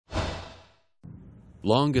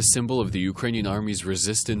long a symbol of the Ukrainian army's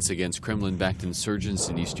resistance against Kremlin-backed insurgents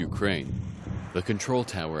in East Ukraine. The control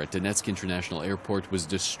tower at Donetsk International Airport was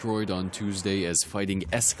destroyed on Tuesday as fighting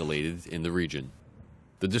escalated in the region.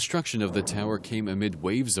 The destruction of the tower came amid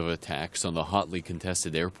waves of attacks on the hotly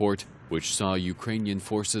contested airport, which saw Ukrainian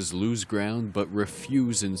forces lose ground but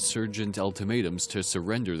refuse insurgent ultimatums to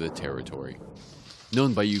surrender the territory.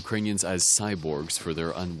 Known by Ukrainians as cyborgs for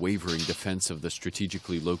their unwavering defense of the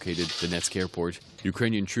strategically located Donetsk Airport,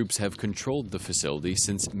 Ukrainian troops have controlled the facility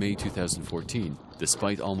since May 2014,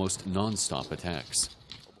 despite almost non-stop attacks.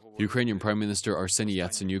 Ukrainian Prime Minister Arseniy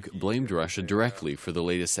Yatsenyuk blamed Russia directly for the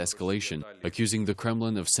latest escalation, accusing the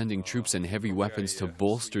Kremlin of sending troops and heavy weapons to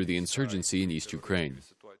bolster the insurgency in East Ukraine.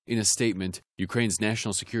 In a statement, Ukraine's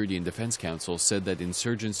National Security and Defense Council said that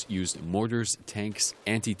insurgents used mortars, tanks,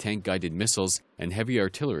 anti-tank guided missiles, and heavy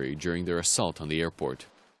artillery during their assault on the airport.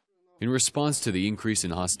 In response to the increase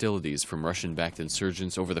in hostilities from Russian-backed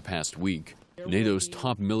insurgents over the past week, NATO's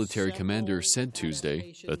top military commander said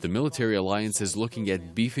Tuesday that the military alliance is looking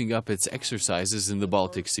at beefing up its exercises in the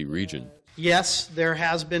Baltic Sea region. Yes, there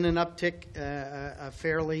has been an uptick, a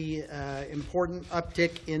fairly important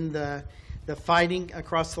uptick in the fighting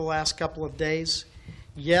across the last couple of days.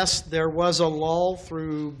 Yes, there was a lull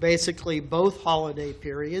through basically both holiday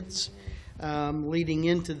periods leading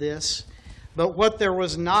into this. But what there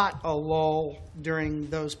was not a lull during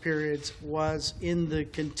those periods was in the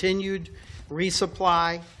continued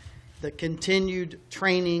resupply, the continued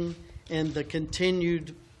training, and the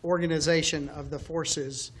continued organization of the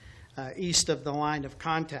forces east of the line of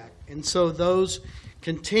contact. And so those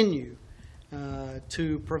continue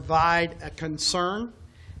to provide a concern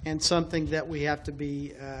and something that we have to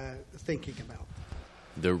be thinking about.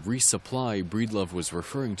 The resupply Breedlove was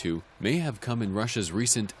referring to may have come in Russia's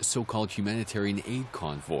recent so-called humanitarian aid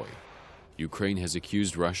convoy. Ukraine has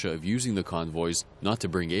accused Russia of using the convoys not to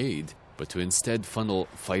bring aid, but to instead funnel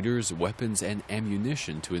fighters, weapons, and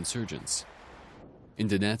ammunition to insurgents. In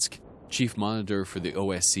Donetsk, Chief Monitor for the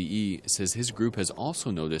OSCE says his group has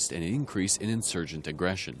also noticed an increase in insurgent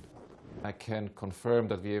aggression. I can confirm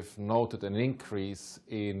that we have noted an increase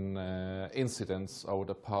in incidents over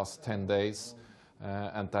the past 10 days,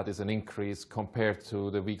 and that is an increase compared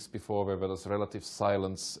to the weeks before where there was relative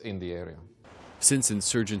silence in the area. Since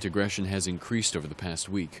insurgent aggression has increased over the past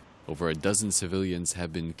week, over a dozen civilians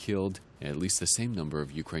have been killed and at least the same number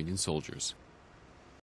of Ukrainian soldiers.